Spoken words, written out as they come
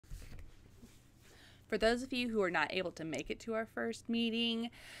For those of you who are not able to make it to our first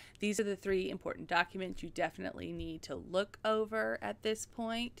meeting, these are the 3 important documents you definitely need to look over at this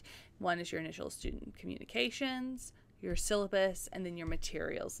point. One is your initial student communications, your syllabus, and then your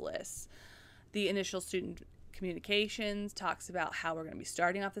materials list. The initial student communications talks about how we're going to be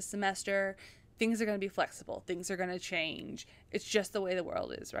starting off the semester. Things are going to be flexible. Things are going to change. It's just the way the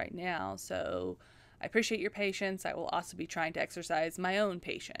world is right now. So I appreciate your patience. I will also be trying to exercise my own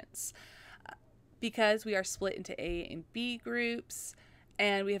patience. Because we are split into A and B groups,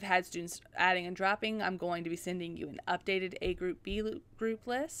 and we have had students adding and dropping, I'm going to be sending you an updated A group, B group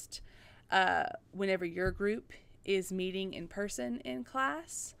list whenever your group is meeting in person in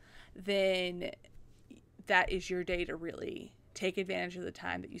class. Then that is your day to really take advantage of the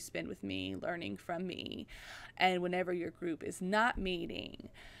time that you spend with me, learning from me. And whenever your group is not meeting,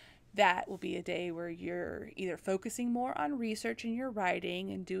 that will be a day where you're either focusing more on research in your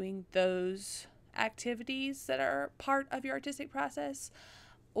writing and doing those activities that are part of your artistic process,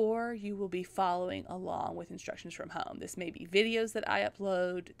 or you will be following along with instructions from home. This may be videos that I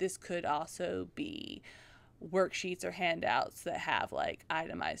upload. This could also be worksheets or handouts that have like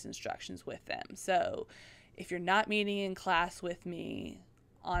itemized instructions with them. So if you're not meeting in class with me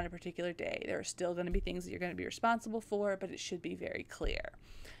on a particular day, there are still going to be things that you're going to be responsible for, but it should be very clear.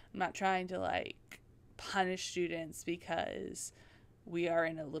 I'm not trying to like punish students because we are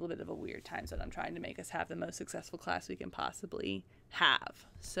in a little bit of a weird time zone. I'm trying to make us have the most successful class we can possibly have.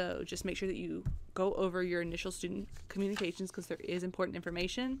 So just make sure that you go over your initial student communications because there is important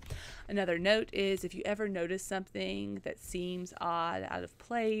information. Another note is if you ever notice something that seems odd, out of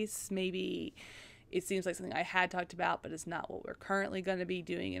place, maybe it seems like something I had talked about but is not what we're currently going to be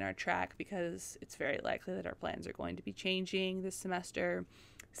doing in our track, because it's very likely that our plans are going to be changing this semester,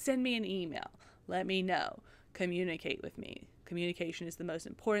 send me an email. Let me know. Communicate with me. Communication is the most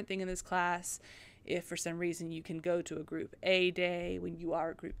important thing in this class. If for some reason you can go to a group A day when you are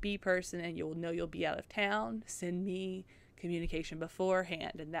a group B person and you'll know you'll be out of town, send me communication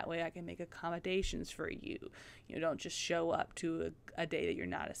beforehand, and that way I can make accommodations for you. You know, don't just show up to a day that you're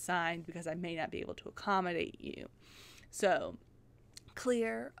not assigned because I may not be able to accommodate you. So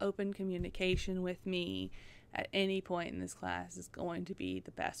clear, open communication with me at any point in this class is going to be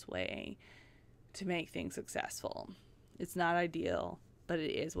the best way to make things successful. It's not ideal, but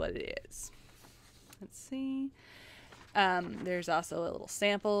it is what it is. Let's see. There's also a little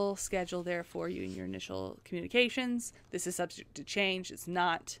sample schedule there for you in your initial communications. This is subject to change. It's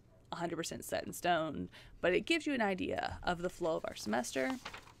not 100% set in stone, but it gives you an idea of the flow of our semester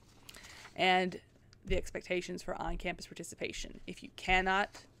and the expectations for on-campus participation. If you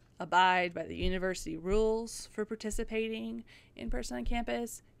cannot abide by the university rules for participating in person on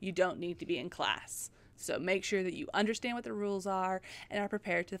campus, you don't need to be in class. So make sure that you understand what the rules are and are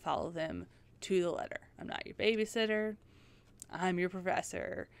prepared to follow them to the letter. I'm not your babysitter. I'm your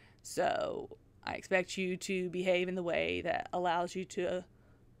professor. So I expect you to behave in the way that allows you to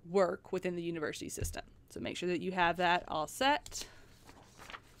work within the university system. So make sure that you have that all set.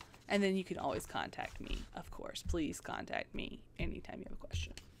 And then you can always contact me, of course. Please contact me anytime you have a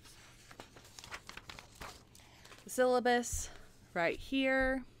question. The syllabus right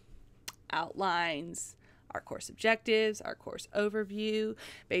here outlines our course objectives, our course overview.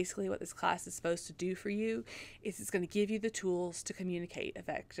 Basically what this class is supposed to do for you is it's going to give you the tools to communicate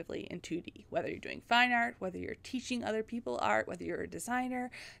effectively in 2D. Whether you're doing fine art, whether you're teaching other people art, whether you're a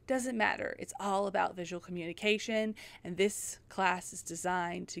designer, doesn't matter. It's all about visual communication, and this class is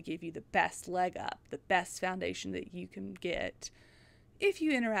designed to give you the best leg up, the best foundation that you can get if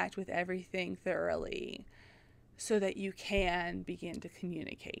you interact with everything thoroughly so that you can begin to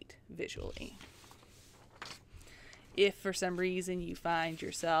communicate visually. If for some reason you find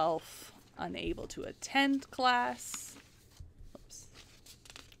yourself unable to attend class, oops,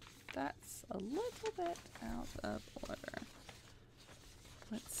 that's a little bit out of order.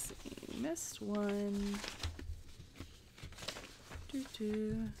 Let's see, missed one.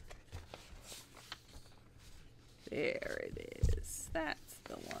 There it is. That's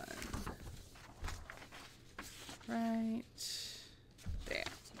the one. Right there.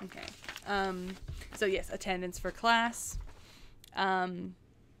 Okay. So yes, attendance for class. The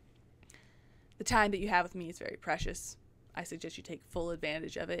time that you have with me is very precious. I suggest you take full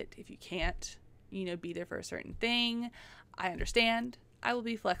advantage of it. If you can't, be there for a certain thing, I understand. I will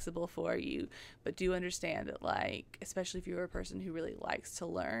be flexible for you, but do understand that, especially if you're a person who really likes to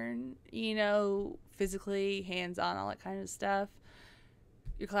learn, physically, hands-on, all that kind of stuff,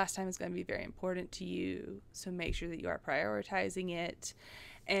 your class time is going to be very important to you. So make sure that you are prioritizing it.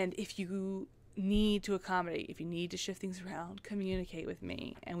 And if you need to accommodate, if you need to shift things around, communicate with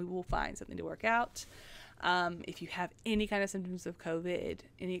me and we will find something to work out. If you have any kind of symptoms of COVID,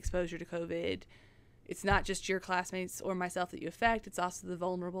 any exposure to COVID, it's not just your classmates or myself that you affect, it's also the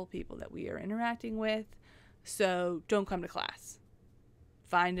vulnerable people that we are interacting with. So don't come to class.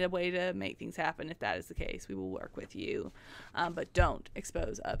 Find a way to make things happen if that is the case. We will work with you, but don't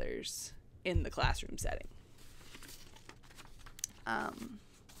expose others in the classroom setting. Of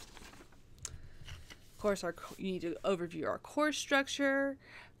course, you need to overview our course structure.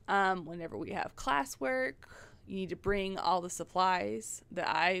 Whenever we have classwork, you need to bring all the supplies that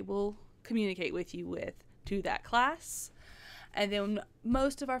I will communicate with you with to that class. And then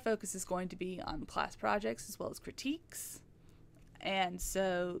most of our focus is going to be on class projects as well as critiques. And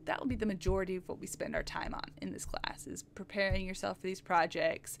so that will be the majority of what we spend our time on in this class, is preparing yourself for these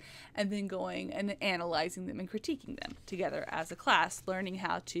projects and then going and analyzing them and critiquing them together as a class, learning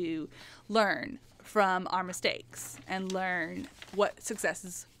how to learn from our mistakes and learn what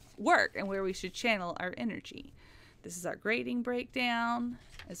successes work and where we should channel our energy. This is our grading breakdown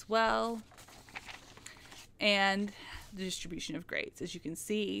as well, and the distribution of grades. As you can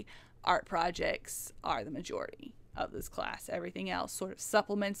see, art projects are the majority of this class. Everything else sort of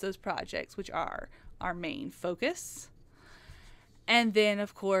supplements those projects, which are our main focus. And then,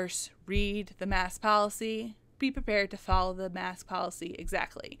 of course, read the mask policy. Be prepared to follow the mask policy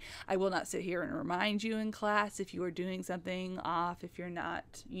exactly. I will not sit here and remind you in class if you are doing something off, if you're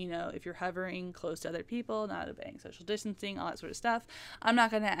not, if you're hovering close to other people, not obeying social distancing, all that sort of stuff. I'm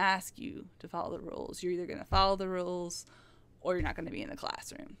not going to ask you to follow the rules. You're either going to follow the rules or you're not going to be in the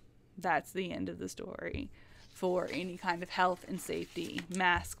classroom. That's the end of the story for any kind of health and safety,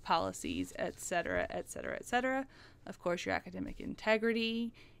 mask policies, etc., etc., etc. Of course, your academic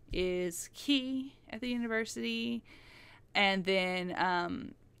integrity is key at the university. And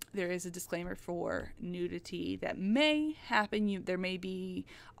then there is a disclaimer for nudity that may happen. There may be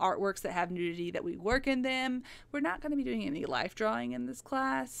artworks that have nudity that we work in them. We're not going to be doing any life drawing in this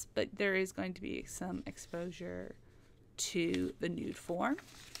class, but there is going to be some exposure to the nude form.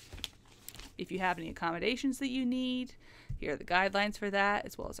 If you have any accommodations that you need, here are the guidelines for that,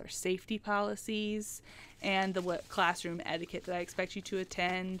 as well as our safety policies and the classroom etiquette that I expect you to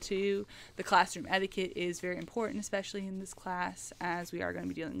attend to. The classroom etiquette is very important, especially in this class, as we are going to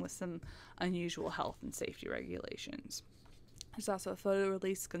be dealing with some unusual health and safety regulations. There's also a photo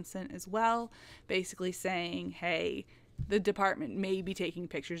release consent as well, basically saying, hey, the department may be taking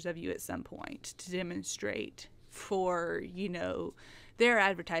pictures of you at some point to demonstrate for, their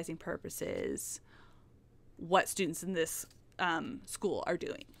advertising purposes what students in this school are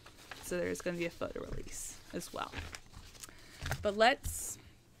doing. So there's going to be a photo release as well. But let's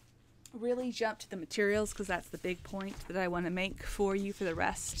really jump to the materials, because that's the big point that I want to make for you for the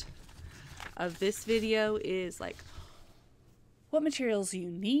rest of this video, is like what materials you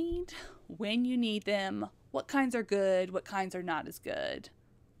need, when you need them, what kinds are good, what kinds are not as good,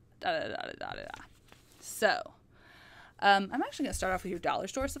 So I'm actually going to start off with your dollar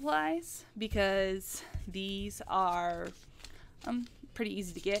store supplies, because these are pretty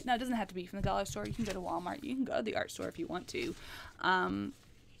easy to get. Now, it doesn't have to be from the dollar store. You can go to Walmart. You can go to the art store if you want to.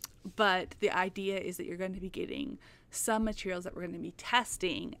 But the idea is that you're going to be getting some materials that we're going to be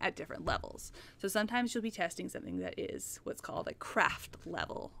testing at different levels. So sometimes you'll be testing something that is what's called a craft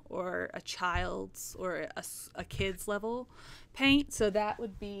level, or a child's or a kid's level paint. So that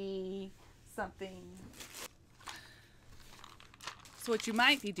would be something. So what you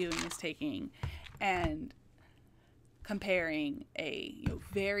might be doing is taking and comparing a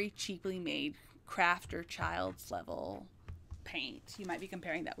very cheaply made craft or child's level paint. You might be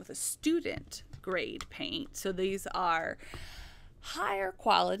comparing that with a student grade paint. So these are higher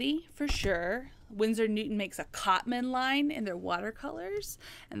quality for sure. Winsor Newton makes a Cotman line in their watercolors,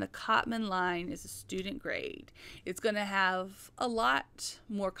 and the Cotman line is a student grade. It's going to have a lot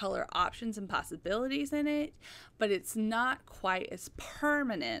more color options and possibilities in it, but it's not quite as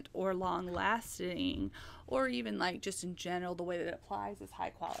permanent or long lasting, or even like just in general the way that it applies is high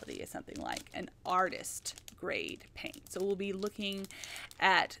quality as something like an artist grade paint. So we'll be looking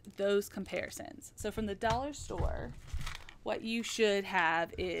at those comparisons. So from the dollar store, what you should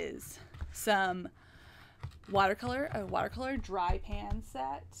have is some a watercolor dry pan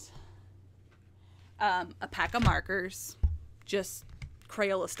set, a pack of markers, just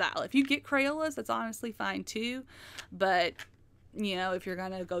Crayola style. If you get Crayolas, that's honestly fine too, but if you're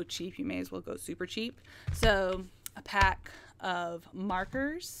gonna go cheap, you may as well go super cheap. So a pack of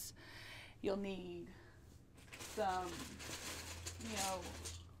markers. You'll need some,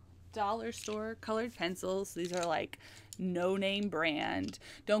 dollar store colored pencils. These are like no name brand.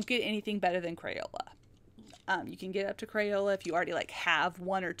 Don't get anything better than Crayola. You can get up to Crayola if you already like have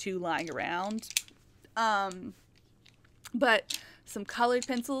one or two lying around. But some colored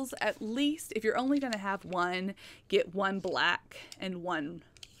pencils, at least. If you're only going to have one, get one black and one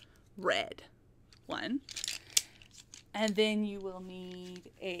red one. And then you will need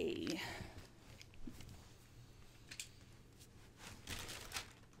a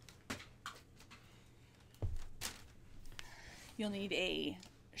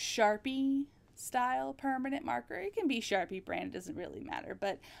Sharpie style permanent marker. It can be Sharpie brand, it doesn't really matter,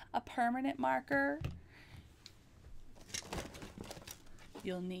 but a permanent marker.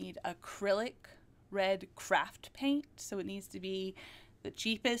 You'll need acrylic red craft paint, so it needs to be the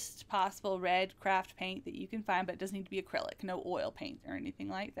cheapest possible red craft paint that you can find, but it doesn't need to be acrylic, no oil paint or anything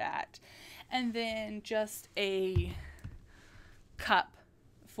like that. And then just a cup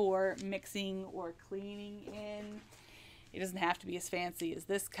for mixing or cleaning in. It doesn't have to be as fancy as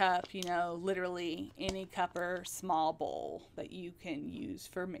this cup, you know, literally any cup or small bowl that you can use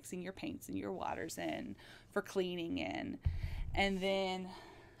for mixing your paints and your waters in, for cleaning in. And then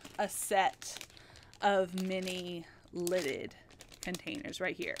a set of mini lidded containers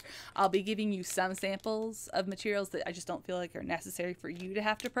right here. I'll be giving you some samples of materials that I just don't feel like are necessary for you to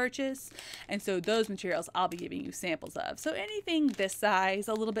have to purchase, and so those materials I'll be giving you samples of. So anything this size,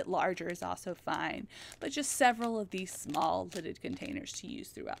 a little bit larger is also fine, but just several of these small lidded containers to use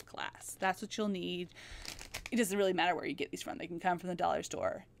throughout class. That's what you'll need. It doesn't really matter where you get these from. They can come from the dollar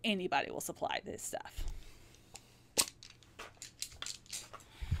store. Anybody will supply this stuff.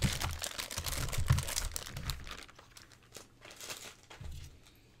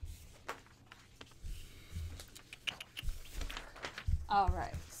 All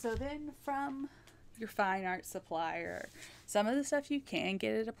right, so then from your fine art supplier, some of the stuff you can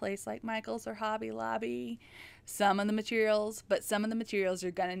get at a place like Michael's or Hobby Lobby, some of the materials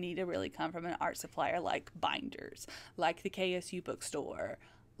you're going to need to really come from an art supplier like Binders, like the KSU bookstore,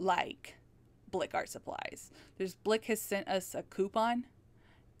 like Blick Art Supplies. Blick has sent us a coupon,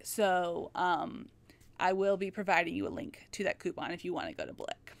 so I will be providing you a link to that coupon if you want to go to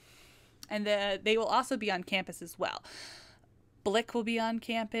Blick. And they will also be on campus as well. Blick will be on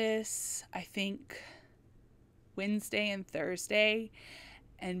campus, I think, Wednesday and Thursday,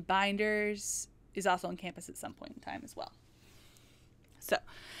 and Binders is also on campus at some point in time as well. So,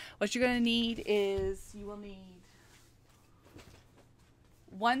 what you're going to need is, you will need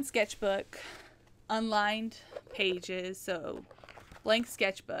one sketchbook, unlined pages, so blank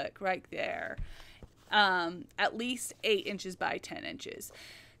sketchbook right there, at least 8 inches by 10 inches.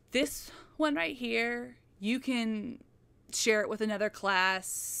 This one right here, you can share it with another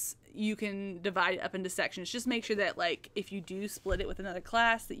class. You can divide it up into sections. Just make sure that, like, if you do split it with another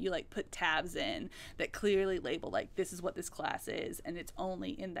class, that you like put tabs in that clearly label like this is what this class is and it's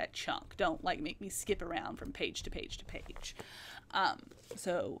only in that chunk. Don't like make me skip around from page to page to page.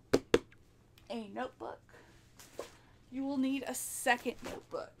 So a notebook. You will need a second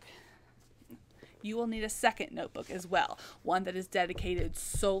notebook. You will need a second notebook as well, one that is dedicated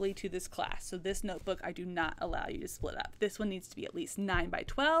solely to this class. So this notebook, I do not allow you to split up. This one needs to be at least 9 by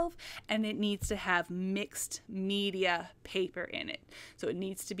 12, and it needs to have mixed media paper in it. So it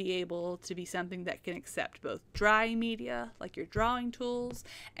needs to be able to be something that can accept both dry media, like your drawing tools,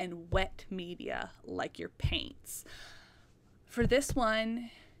 and wet media, like your paints. For this one,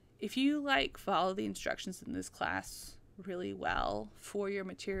 if you like follow the instructions in this class really well for your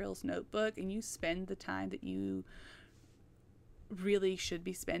materials notebook, and you spend the time that you really should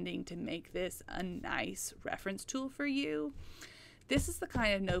be spending to make this a nice reference tool for you, this is the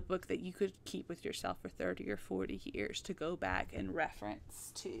kind of notebook that you could keep with yourself for 30 or 40 years to go back and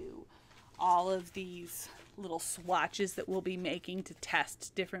reference to all of these little swatches that we'll be making to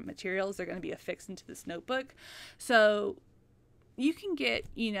test different materials. They're going to be affixed into this notebook. So you can get,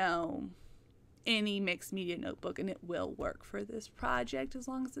 you know, any mixed media notebook and it will work for this project as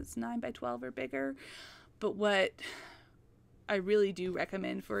long as it's 9 by 12 or bigger. But what I really do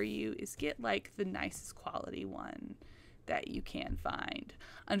recommend for you is get like the nicest quality one that you can find.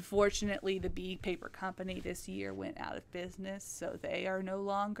 Unfortunately, the Bead Paper Company this year went out of business, so they are no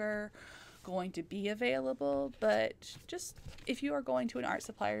longer going to be available. But just if you are going to an art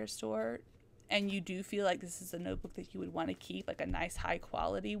supplier store and you do feel like this is a notebook that you would want to keep, like a nice high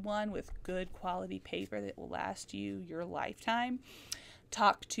quality one with good quality paper that will last you your lifetime,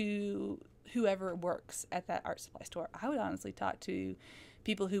 talk to whoever works at that art supply store. I would honestly talk to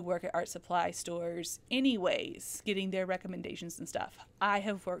people who work at art supply stores anyways, getting their recommendations and stuff. I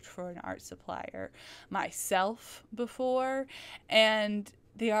have worked for an art supplier myself before, and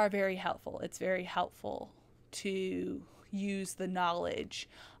they are very helpful. It's very helpful to use the knowledge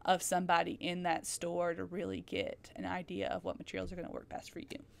of somebody in that store to really get an idea of what materials are going to work best for you.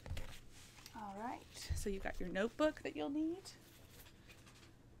 All right, so you've got your notebook that you'll need.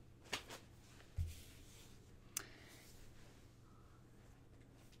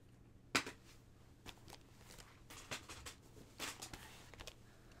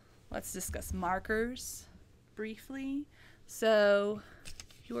 Let's discuss markers briefly. So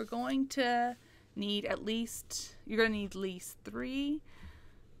you are going to need at least 3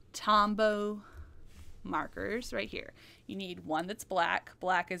 Tombow markers right here. You need one that's black.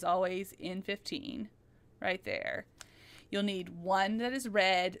 Black is always N15 right there. You'll need one that is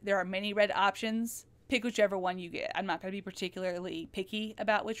red. There are many red options. Pick whichever one you get. I'm not going to be particularly picky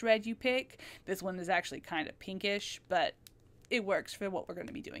about which red you pick. This one is actually kind of pinkish, but it works for what we're going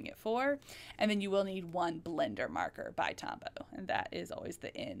to be doing it for. And then you will need one blender marker by Tombow, and that is always the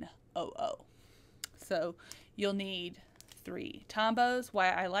N00. So you'll need 3 Tombows.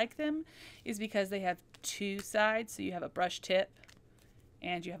 Why I like them is because they have 2 sides. So you have a brush tip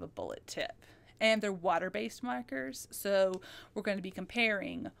and you have a bullet tip. And they're water-based markers. So we're going to be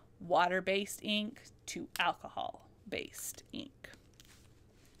comparing water-based ink to alcohol-based ink.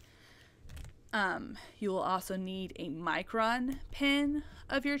 You will also need a Micron pen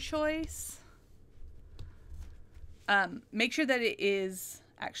of your choice. Make sure that it is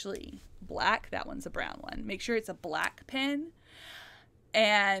actually black. That one's a brown one. Make sure it's a black pen,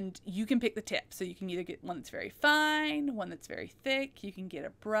 and you can pick the tip. So you can either get one that's very fine, one that's very thick. You can get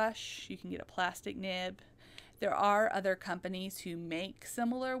a brush. You can get a plastic nib. There are other companies who make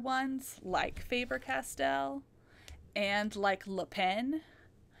similar ones, like Faber-Castell and like Le Pen.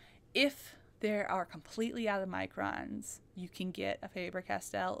 If there are completely out of microns, you can get a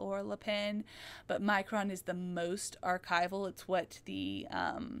Faber-Castell or Le Pen, but micron is the most archival. It's what the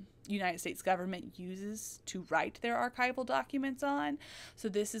United States government uses to write their archival documents on. So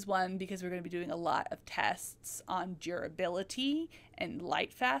this is one because we're going to be doing a lot of tests on durability and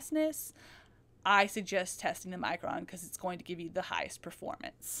light fastness. I suggest testing the micron because it's going to give you the highest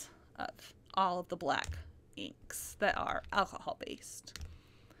performance of all of the black inks that are alcohol-based.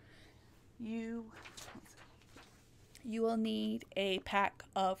 You will need a pack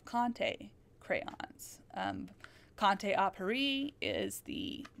of Conte crayons. Conte A Paris is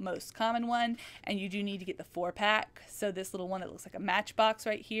the most common one, and you do need to get the 4-pack. So this little one that looks like a matchbox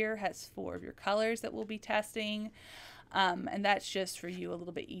right here has 4 of your colors that we'll be testing. And that's just for you a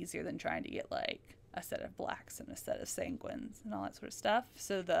little bit easier than trying to get like a set of blacks and a set of sanguines and all that sort of stuff.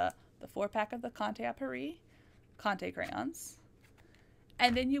 So the 4-pack of the Conte A Paris Conte crayons.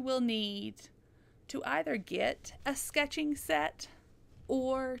 And then you will need to either get a sketching set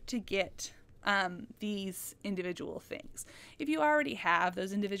or to get these individual things. If you already have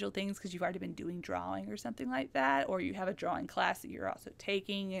those individual things because you've already been doing drawing or something like that, or you have a drawing class that you're also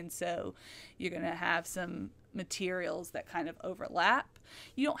taking, and so you're going to have some materials that kind of overlap,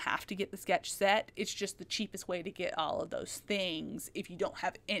 you don't have to get the sketch set. It's just the cheapest way to get all of those things if you don't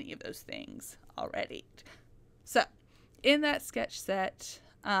have any of those things already. So in that sketch set,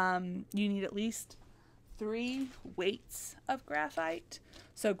 you need at least 3 weights of graphite.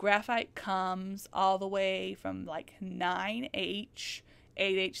 So graphite comes all the way from like 9H,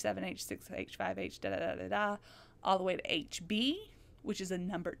 8H, 7H, 6H, 5H, da da da da da, all the way to HB, which is a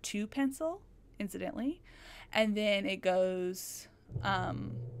number 2 pencil, incidentally. And then it goes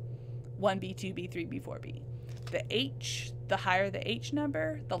 1B, 2B, 3B, 4B. The H, the higher the H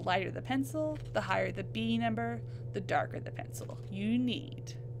number, the lighter the pencil, the higher the B number, the darker the pencil. You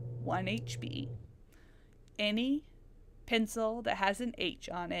need 1 HB, any pencil that has an H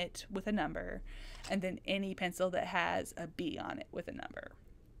on it with a number, and then any pencil that has a B on it with a number.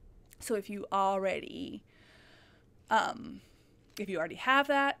 So if you already have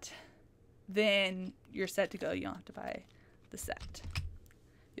that, then you're set to go. You don't have to buy the set.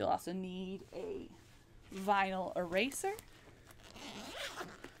 You'll also need a vinyl eraser.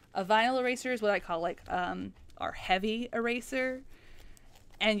 A vinyl eraser is what I call like our heavy eraser,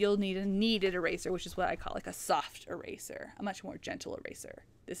 and you'll need a kneaded eraser, which is what I call like a soft eraser, a much more gentle eraser.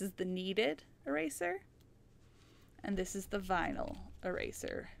 This is the kneaded eraser, and this is the vinyl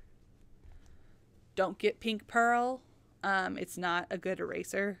eraser. Don't get pink pearl. It's not a good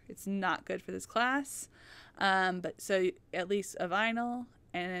eraser. It's not good for this class. But so at least a vinyl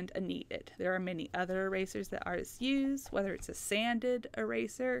and a kneaded. There are many other erasers that artists use, whether it's a sanded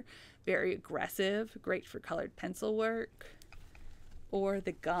eraser, very aggressive, great for colored pencil work, or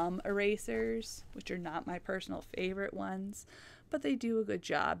the gum erasers, which are not my personal favorite ones, but they do a good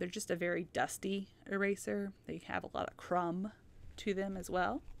job. They're just a very dusty eraser. They have a lot of crumb to them as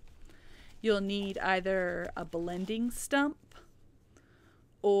well. You'll need either a blending stump,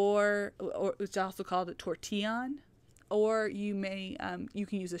 or it's also called a tortillon, or you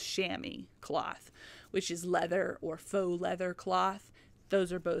can use a chamois cloth, which is leather or faux leather cloth.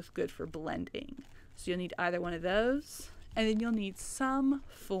 Those are both good for blending. So you'll need either one of those, and then you'll need some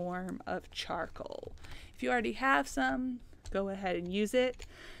form of charcoal. If you already have some, go ahead and use it.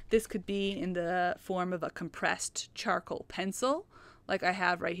 This could be in the form of a compressed charcoal pencil, like I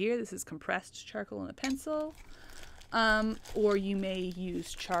have right here. This is compressed charcoal in a pencil. Or you may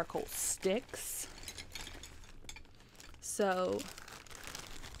use charcoal sticks. So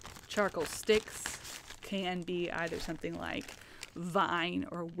charcoal sticks can be either something like vine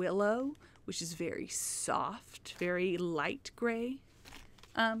or willow, which is very soft, very light gray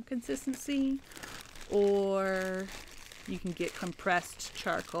consistency, or you can get compressed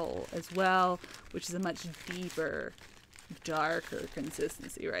charcoal as well, which is a much deeper, darker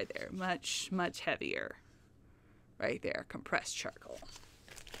consistency right there, much heavier right there, compressed charcoal.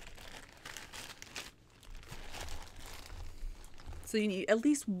 So you need at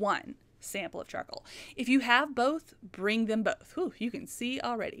least one sample of charcoal. If you have both, bring them both. Whew, you can see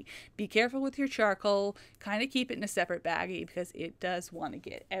already. Be careful with your charcoal. Kind of keep it in a separate baggie because it does want to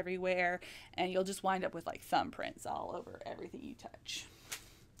get everywhere, and you'll just wind up with like thumbprints all over everything you touch.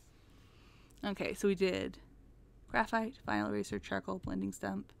 Okay, so we did graphite, vinyl eraser, charcoal, blending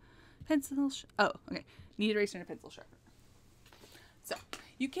stump, pencil. Okay. Knead eraser and a pencil sharpener. So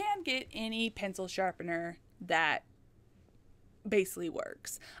you can get any pencil sharpener that basically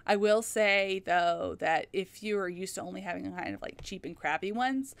works. I will say though that if you are used to only having kind of like cheap and crappy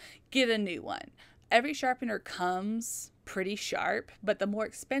ones, get a new one. Every sharpener comes pretty sharp, but the more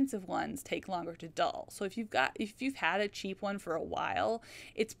expensive ones take longer to dull. So if you've had a cheap one for a while,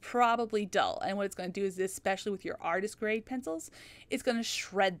 it's probably dull. And what it's going to do is, especially with your artist grade pencils, it's going to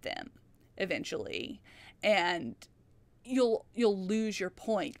shred them eventually, and you'll lose your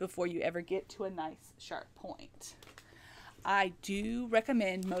point before you ever get to a nice sharp point. I do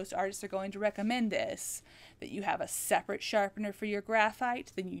recommend, most artists are going to recommend this, that you have a separate sharpener for your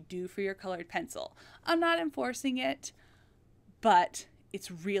graphite than you do for your colored pencil. I'm not enforcing it, but it's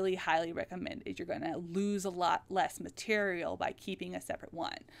really highly recommended. You're going to lose a lot less material by keeping a separate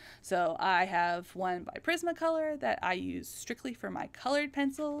one. So I have one by Prismacolor that I use strictly for my colored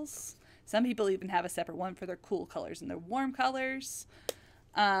pencils. Some people even have a separate one for their cool colors and their warm colors.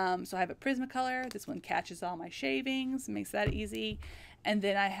 So I have a Prismacolor. This one catches all my shavings, makes that easy. And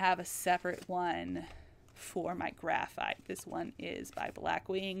then I have a separate one for my graphite. This one is by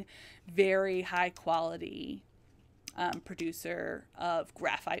Blackwing. Very high quality producer of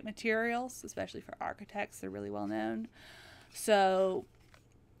graphite materials, especially for architects. They're really well known. So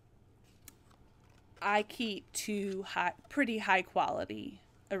I keep two pretty high quality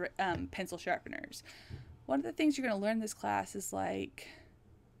pencil sharpeners. One of the things you're going to learn in this class is like,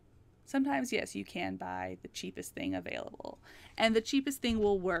 sometimes, yes, you can buy the cheapest thing available, and the cheapest thing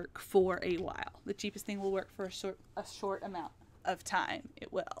will work for a while. The cheapest thing will work for a short amount of time.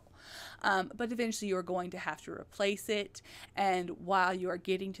 It will. But eventually you're going to have to replace it, and while you are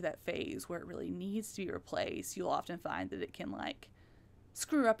getting to that phase where it really needs to be replaced, you'll often find that it can like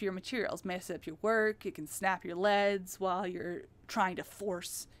screw up your materials, mess up your work. It can snap your leads while you're trying to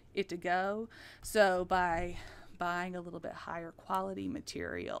force it to go. So by buying a little bit higher quality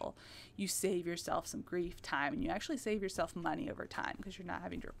material, you save yourself some grief, time, and you actually save yourself money over time because you're not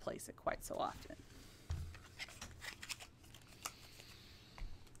having to replace it quite so often.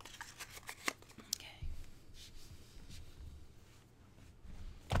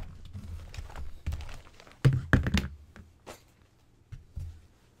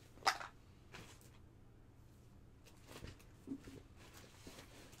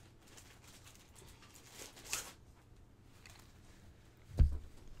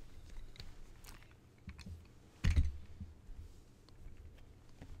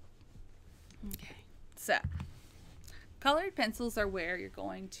 So, colored pencils are where you're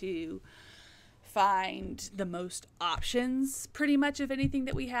going to find the most options, pretty much, of anything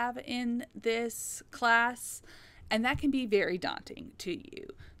that we have in this class, and that can be very daunting to you.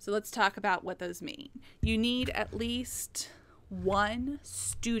 So let's talk about what those mean. You need at least one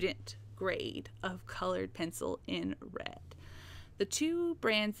student grade of colored pencil in red. The two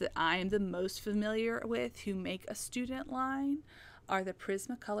brands that I am the most familiar with who make a student line are the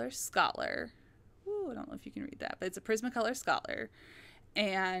Prismacolor Scholar. I don't know if you can read that, but it's a Prismacolor Scholar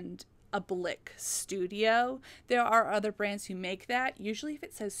and a Blick Studio. There are other brands who make that. Usually if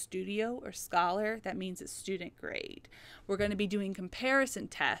it says Studio or Scholar, that means it's student grade. We're going to be doing comparison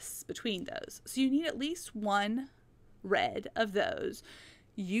tests between those. So you need at least one red of those.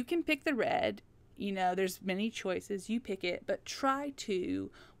 You can pick the red. You know, there's many choices. You pick it, but try to,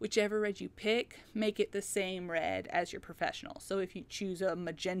 whichever red you pick, make it the same red as your professional. So if you choose a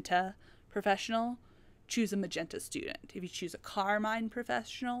magenta professional, choose a magenta student. If you choose a carmine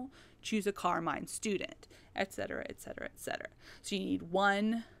professional, choose a carmine student, etc., etc., etc. So you need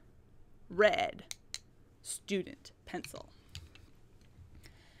one red student pencil.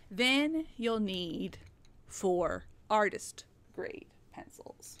 Then you'll need 4 artist grade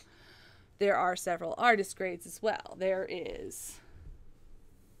pencils. There are several artist grades as well. There is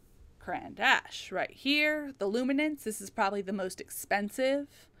Crayon Dash right here. The Luminance, this is probably the most expensive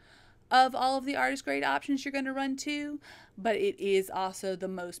of all of the artist grade options you're going to run to, but it is also the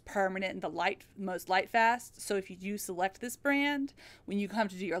most permanent and the most light fast. So if you do select this brand, when you come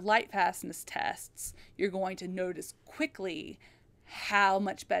to do your light fastness tests, you're going to notice quickly how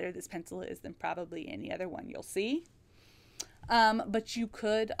much better this pencil is than probably any other one you'll see. But you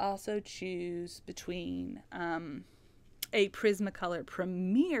could also choose between a Prismacolor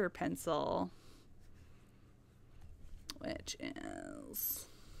Premier pencil, which is...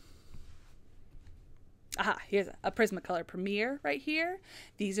 here's a Prismacolor Premier right here.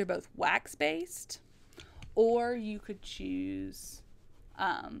 These are both wax-based. Or you could choose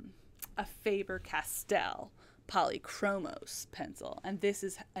a Faber-Castell Polychromos pencil, and this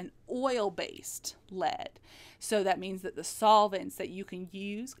is an oil-based lead. So that means that the solvents that you can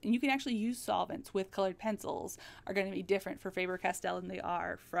use, and you can actually use solvents with colored pencils, are going to be different for Faber-Castell than they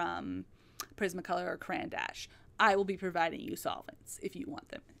are from Prismacolor or Crayon Dash. I will be providing you solvents if you want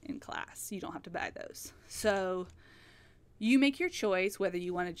them in class. You don't have to buy those. So you make your choice whether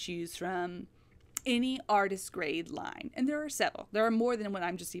you want to choose from any artist grade line. And there are several. There are more than what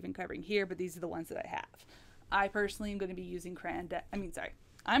I'm just even covering here, but these are the ones that I have. I personally am going to be using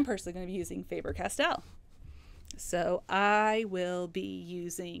I'm personally going to be using Faber-Castell. So I will be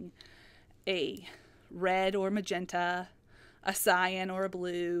using a red or magenta, a cyan or a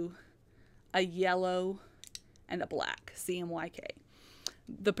blue, a yellow, and a black, CMYK.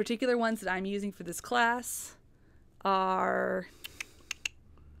 The particular ones that I'm using for this class are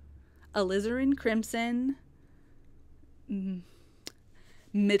alizarin crimson,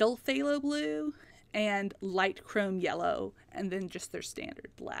 middle phthalo blue, and light chrome yellow, and then just their standard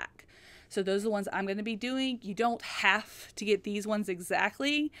black. So those are the ones I'm going to be doing. You don't have to get these ones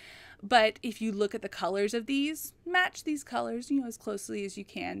exactly, but if you look at the colors of these, match these colors, you know, as closely as you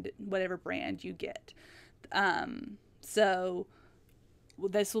can to whatever brand you get. So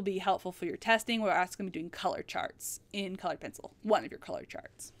this will be helpful for your testing. We're also going to be doing color charts in colored pencil, one of your color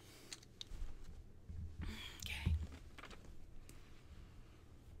charts. Okay.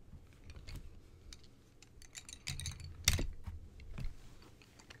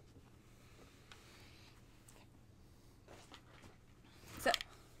 So,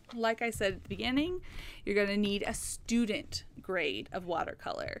 like I said at the beginning, you're going to need a student grade of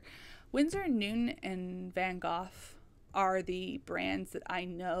watercolor. Winsor & Newton and Van Gogh are the brands that I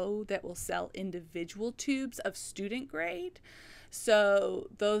know that will sell individual tubes of student grade. So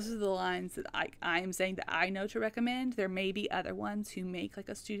those are the lines that I am saying that I know to recommend. There may be other ones who make like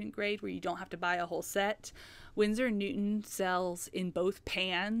a student grade where you don't have to buy a whole set. Winsor & Newton sells in both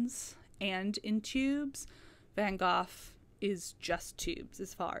pans and in tubes. Van Gogh is just tubes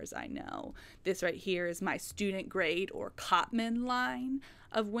as far as I know. This right here is my student grade or Cotman line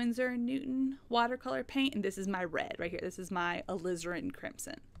of Winsor & Newton watercolor paint, and this is my red right here. This is my alizarin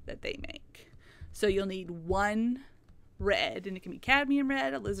crimson that they make. So you'll need one red, and it can be cadmium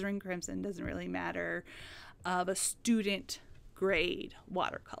red, alizarin crimson, doesn't really matter, of a student grade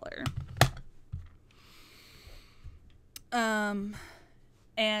watercolor.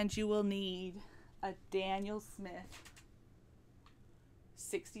 And you will need a Daniel Smith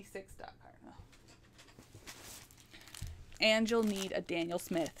 66 dot card. And you'll need a Daniel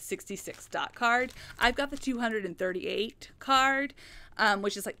Smith 66 dot card. I've got the 238 card,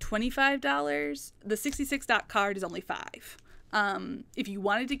 which is like $25. The 66 dot card is only $5. If you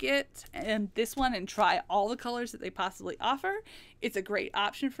wanted to get this one and try all the colors that they possibly offer, it's a great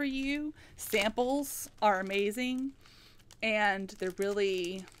option for you. Samples are amazing, and they're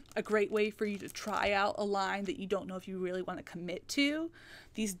really a great way for you to try out a line that you don't know if you really want to commit to.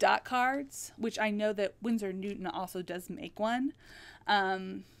 These dot cards, which I know that Winsor & Newton also does make one,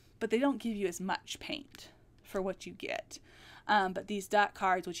 but they don't give you as much paint for what you get. But these dot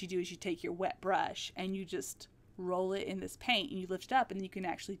cards, what you do is you take your wet brush and you just roll it in this paint and you lift it up, and you can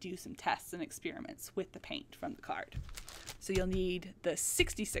actually do some tests and experiments with the paint from the card. So you'll need the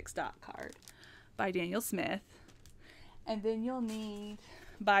 66 dot card by Daniel Smith, and then you'll need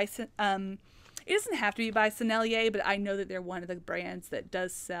by It doesn't have to be by Sennelier, but I know that they're one of the brands that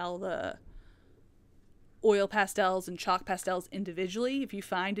does sell the oil pastels and chalk pastels individually. If you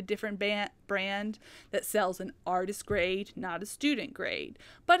find a different brand that sells an artist grade, not a student grade,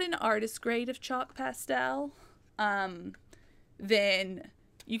 but an artist grade of chalk pastel, then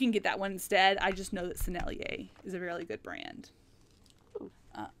you can get that one instead. I just know that Sennelier is a really good brand.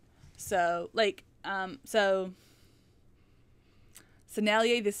 So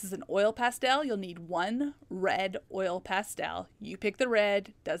Sennelier, this is an oil pastel. You'll need one red oil pastel. You pick the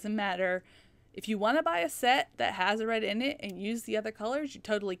red, doesn't matter. If you want to buy a set that has a red in it and use the other colors, you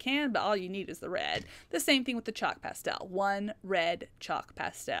totally can, but all you need is the red. The same thing with the chalk pastel. One red chalk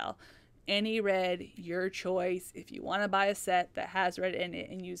pastel. Any red, your choice. If you want to buy a set that has red in it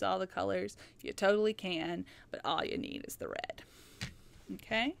and use all the colors, you totally can, but all you need is the red.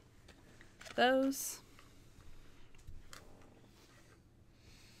 Okay? Those.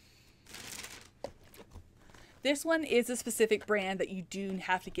 This one is a specific brand that you do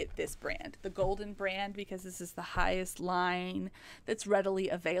have to get this brand, the Golden brand, because this is the highest line that's readily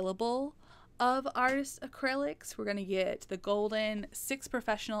available of artist acrylics. We're going to get the Golden 6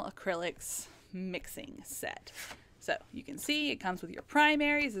 Professional Acrylics Mixing Set. So you can see it comes with your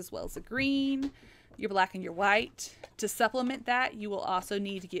primaries as well as the green, your black, and your white. To supplement that, you will also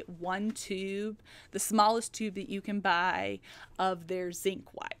need to get one tube, the smallest tube that you can buy, of their zinc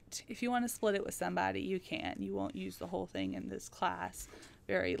white. If you want to split it with somebody, you can. You won't use the whole thing in this class,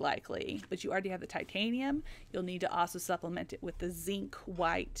 very likely. But you already have the titanium. You'll need to also supplement it with the zinc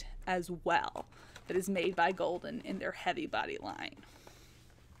white as well, that is made by Golden in their heavy body line.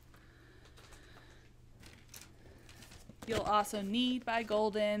 You'll also need by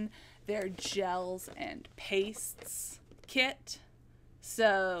Golden their gels and pastes kit.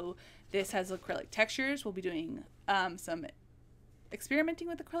 So this has acrylic textures. We'll be doing some experimenting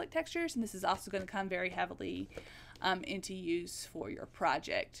with acrylic textures, and this is also going to come very heavily into use for your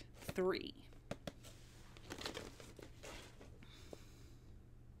project 3.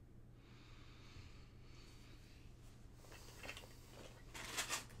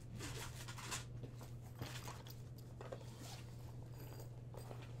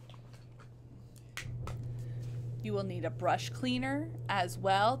 You will need a brush cleaner as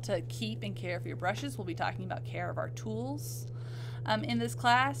well to keep and care for your brushes. We'll be talking about care of our tools in this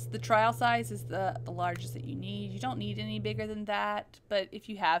class. The trial size is the largest that you need. You don't need any bigger than that, but if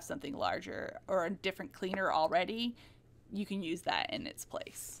you have something larger or a different cleaner already, you can use that in its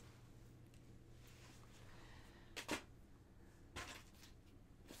place.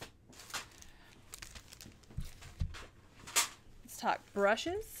 Let's talk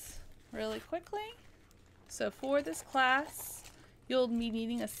brushes really quickly. So for this class, you'll be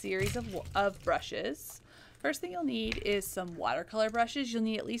needing a series of brushes. First thing you'll need is some watercolor brushes. You'll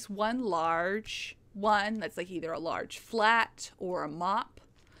need at least one large one that's like either a large flat or a mop.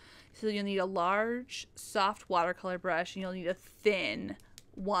 So you'll need a large soft watercolor brush, and you'll need a thin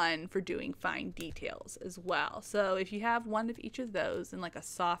one for doing fine details as well. So if you have one of each of those and like a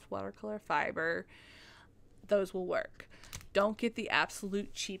soft watercolor fiber, those will work. Don't get the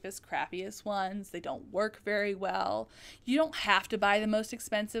absolute cheapest, crappiest ones. They don't work very well. You don't have to buy the most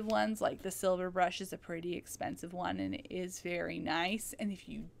expensive ones. Like the silver brush is a pretty expensive one, and it is very nice. And if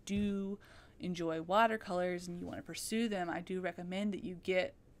you do enjoy watercolors and you want to pursue them, I do recommend that you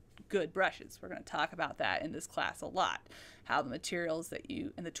get good brushes. We're going to talk about that in this class a lot, how the materials that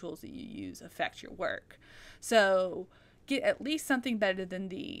you and the tools that you use affect your work. So get at least something better than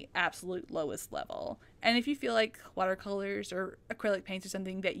the absolute lowest level. And if you feel like watercolors or acrylic paints are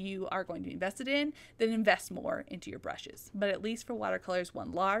something that you are going to be invested in, then invest more into your brushes. But at least for watercolors,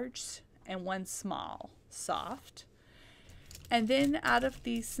 one large and one small, soft. And then out of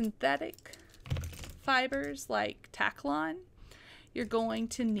these synthetic fibers like Taklon, you're going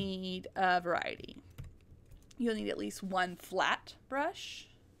to need a variety. You'll need at least one flat brush.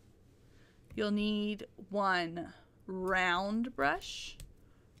 You'll need one round brush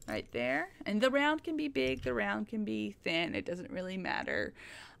right there, and the round can be big, the round can be thin, it doesn't really matter.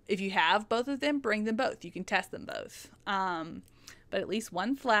 If you have both of them, bring them both, you can test them both, but at least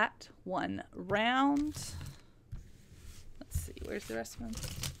one flat, one round. Let's see, where's the rest of them?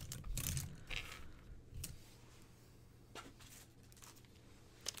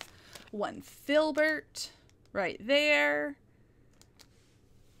 One filbert right there,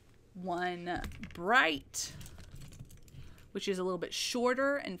 one bright, which is a little bit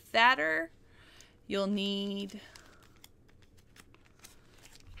shorter and fatter. You'll need,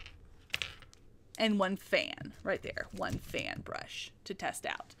 and one fan right there, one fan brush to test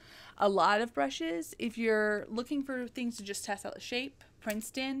out. A lot of brushes, if you're looking for things to just test out the shape,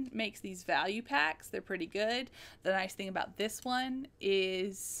 Princeton makes these value packs. They're pretty good. The nice thing about this one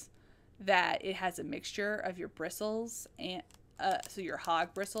is that it has a mixture of your bristles and so your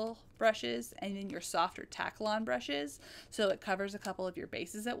hog bristle brushes and then your softer Taklon brushes. So it covers a couple of your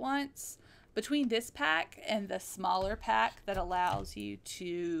bases at once. Between this pack and the smaller pack that allows you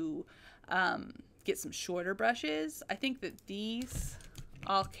to get some shorter brushes, I think that these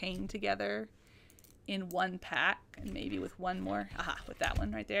all came together in one pack, and maybe with one more, with that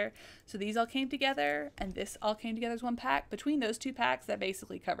one right there. So these all came together and this all came together as one pack. Between those two packs, that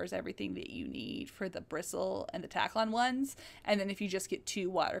basically covers everything that you need for the bristle and the Taklon ones. And then if you just get 2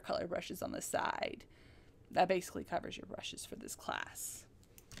 watercolor brushes on the side, that basically covers your brushes for this class.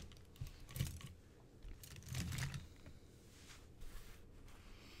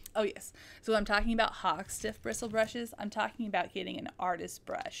 Oh yes, so when I'm talking about hog stiff bristle brushes, I'm talking about getting an artist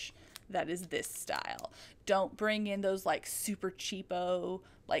brush that is this style. Don't bring in those like super cheapo,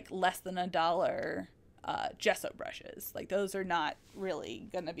 like less than $1 gesso brushes. Like those are not really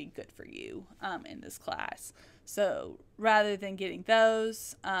gonna be good for you in this class. So rather than getting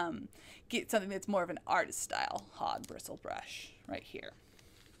those, get something that's more of an artist style hog bristle brush right here.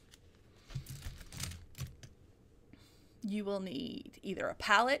 You will need either a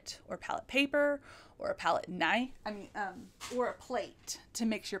palette or palette paper or a palette knife, or a plate to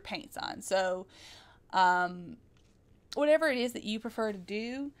mix your paints on. So whatever it is that you prefer to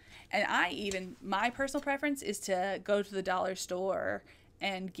do. And my personal preference is to go to the dollar store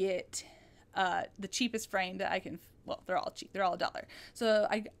and get the cheapest frame that I can. Well, they're all cheap. They're all $1. So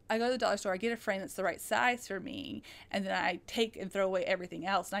I go to the dollar store, I get a frame that's the right size for me, and then I take and throw away everything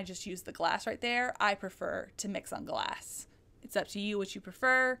else, and I just use the glass right there. I prefer to mix on glass. It's up to you what you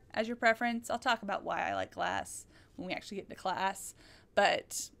prefer as your preference. I'll talk about why I like glass when we actually get into class.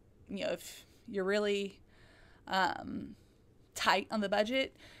 But, you know, if you're really tight on the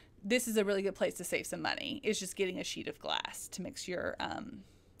budget, this is a really good place to save some money. It's just getting a sheet of glass to mix your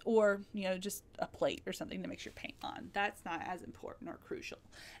or, you know, just a plate or something to mix your paint on. That's not as important or crucial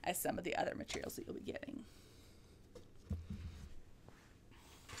as some of the other materials that you'll be getting.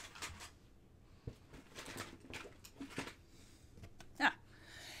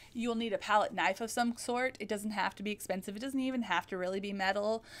 You'll need a palette knife of some sort. It doesn't have to be expensive. It doesn't even have to really be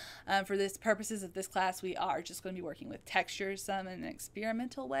metal. For this purposes of this class, we are just going to be working with textures, some in an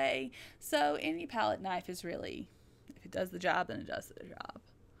experimental way. So any palette knife is really, if it does the job, then it does the job.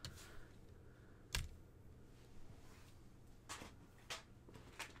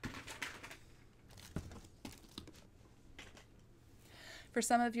 For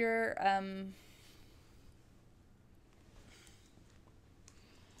some of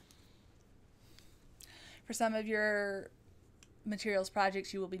your materials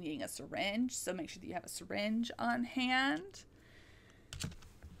projects, you will be needing a syringe, so make sure that you have a syringe on hand.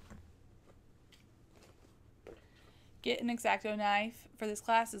 Get an X-Acto knife for this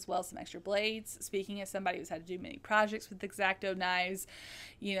class, as well as some extra blades. Speaking as somebody who's had to do many projects with X-Acto knives,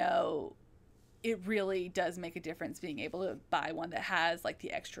 you know, it really does make a difference being able to buy one that has like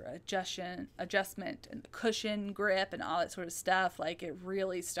the extra adjustment and the cushion grip and all that sort of stuff. Like it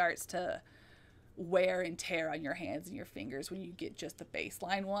really starts to wear and tear on your hands and your fingers when you get just the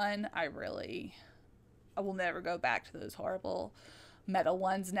baseline one. I will never go back to those horrible metal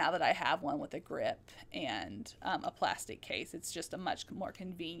ones now that I have one with a grip and a plastic case. It's just a much more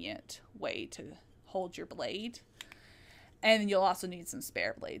convenient way to hold your blade. And you'll also need some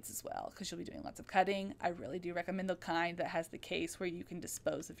spare blades as well because you'll be doing lots of cutting. I really do recommend the kind that has the case where you can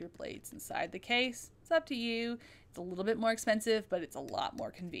dispose of your blades inside the case. It's up to you. It's a little bit more expensive, but it's a lot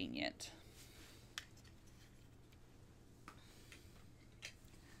more convenient.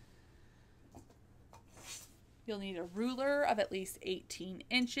 You'll need a ruler of at least 18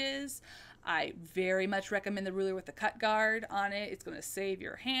 inches. I very much recommend the ruler with the cut guard on it. It's going to save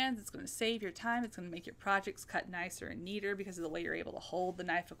your hands. It's going to save your time. It's going to make your projects cut nicer and neater because of the way you're able to hold the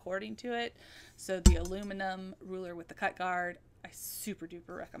knife according to it. So the aluminum ruler with the cut guard, I super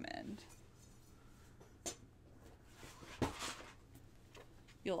duper recommend.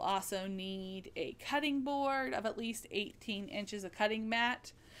 You'll also need a cutting board of at least 18 inches, a cutting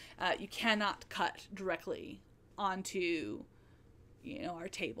mat. You cannot cut directly onto, you know, our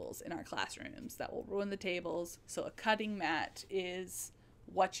tables in our classrooms. That will ruin the tables. So a cutting mat is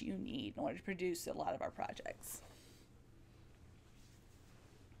what you need in order to produce a lot of our projects.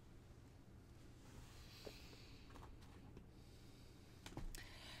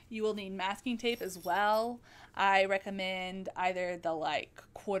 You will need masking tape as well. I recommend either the like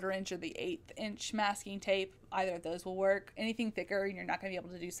 1/4 inch or the 1/8 inch masking tape. Either of those will work. Anything thicker, you're not going to be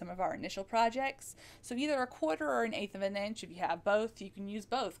able to do some of our initial projects. So either a 1/4 or an 1/8 of an inch. If you have both, you can use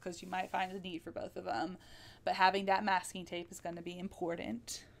both because you might find the need for both of them. But having that masking tape is going to be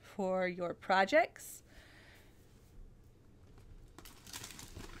important for your projects.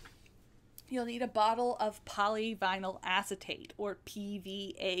 You'll need a bottle of polyvinyl acetate, or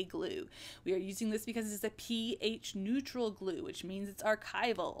PVA glue. We are using this because it's a pH neutral glue, which means it's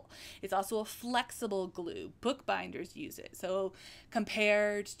archival. It's also a flexible glue. Bookbinders use it. So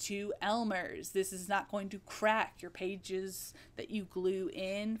compared to Elmer's, this is not going to crack your pages that you glue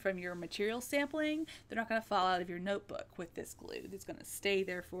in from your material sampling. They're not going to fall out of your notebook with this glue. It's going to stay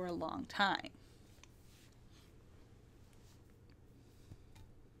there for a long time.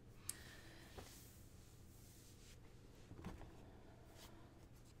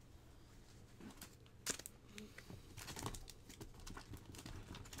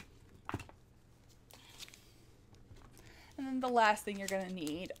 And then the last thing you're going to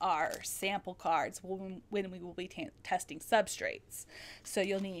need are sample cards when we will be testing substrates. So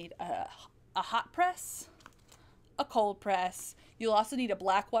you'll need a hot press, a cold press. You'll also need a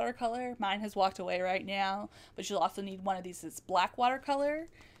black watercolor. Mine has walked away right now, but you'll also need one of these that's black watercolor.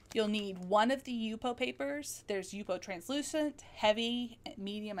 You'll need one of the Yupo papers. There's Yupo translucent, heavy,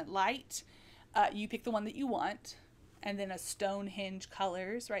 medium, and light. You pick the one that you want. And then a Stonehenge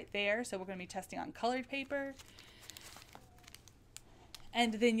colors right there. So we're going to be testing on colored paper.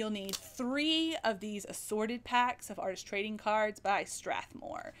 And then you'll need 3 of these assorted packs of artist trading cards by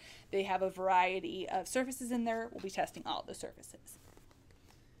Strathmore. They have a variety of surfaces in there. We'll be testing all the surfaces.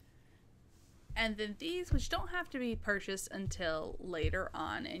 And then these, which don't have to be purchased until later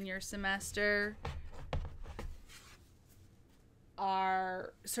on in your semester,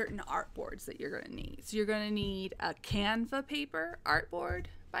 are certain art boards that you're going to need. So you're going to need a Canva paper art board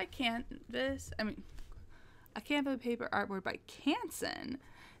by a Canva paper artboard by Canson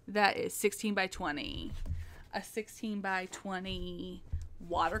that is 16 by 20, a 16 by 20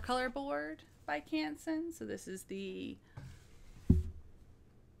 watercolor board by Canson. So this is the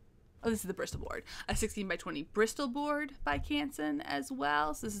Bristol board, a 16 by 20 Bristol board by Canson as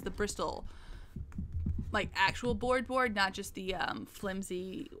well. So this is the Bristol like actual board, not just the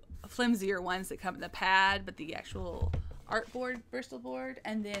flimsier ones that come in the pad, but the actual art board, Bristol board.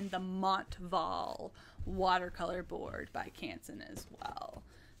 And then the Montval watercolor board by Canson as well.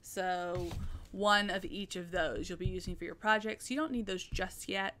 So one of each of those you'll be using for your projects. You don't need those just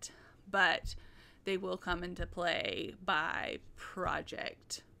yet, but they will come into play by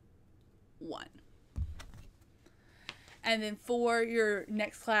project 1. And then for your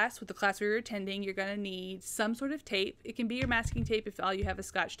next class, with the class you're attending, you're going to need some sort of tape. It can be your masking tape. If all you have is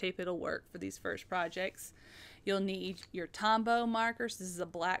Scotch tape, it'll work for these first projects. You'll need your Tombow markers. This is a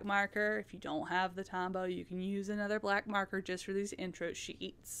black marker. If you don't have the Tombow, you can use another black marker just for these intro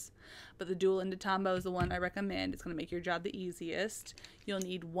sheets. But the dual-ended Tombow is the one I recommend. It's going to make your job the easiest. You'll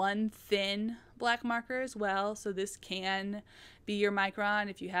need one thin black marker as well. So this can be your Micron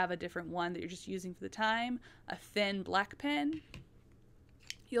if you have a different one that you're just using for the time. A thin black pen.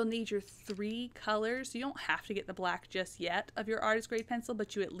 You'll need your 3 colors. So you don't have to get the black just yet of your artist grade pencil,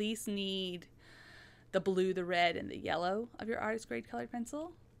 but you at least need the blue, the red, and the yellow of your artist grade colored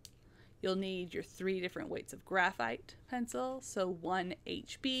pencil. You'll need your 3 different weights of graphite pencil. So one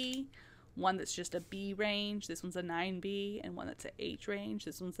HB, one that's just a B range, this one's a 9B, and one that's a H range,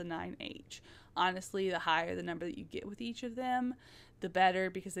 this one's a 9H. Honestly, the higher the number that you get with each of them, the better,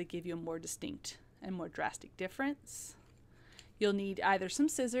 because they give you a more distinct and more drastic difference. You'll need either some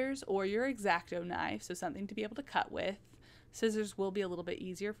scissors or your X-Acto knife, so something to be able to cut with. Scissors will be a little bit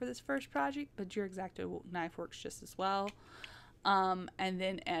easier for this first project, but your X-Acto knife works just as well. And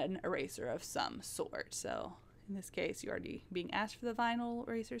then an eraser of some sort. So in this case, you're already being asked for the vinyl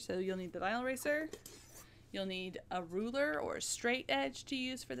eraser, so you'll need the vinyl eraser. You'll need a ruler or a straight edge to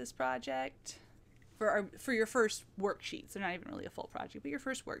use for this project. For your first worksheets. They're not even really a full project, but your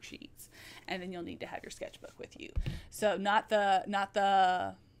first worksheets. And then you'll need to have your sketchbook with you. So not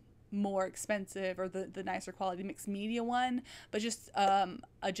the more expensive or the nicer quality mixed media one, but just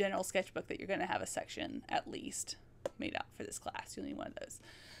a general sketchbook that you're going to have a section at least made out for this class. You'll need one of those.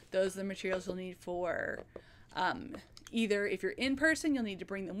 Those are the materials you'll need for either if you're in person, you'll need to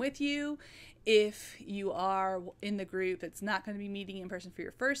bring them with you. If you are in the group that's not going to be meeting in person for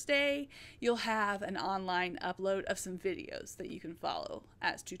your first day, you'll have an online upload of some videos that you can follow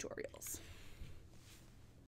as tutorials.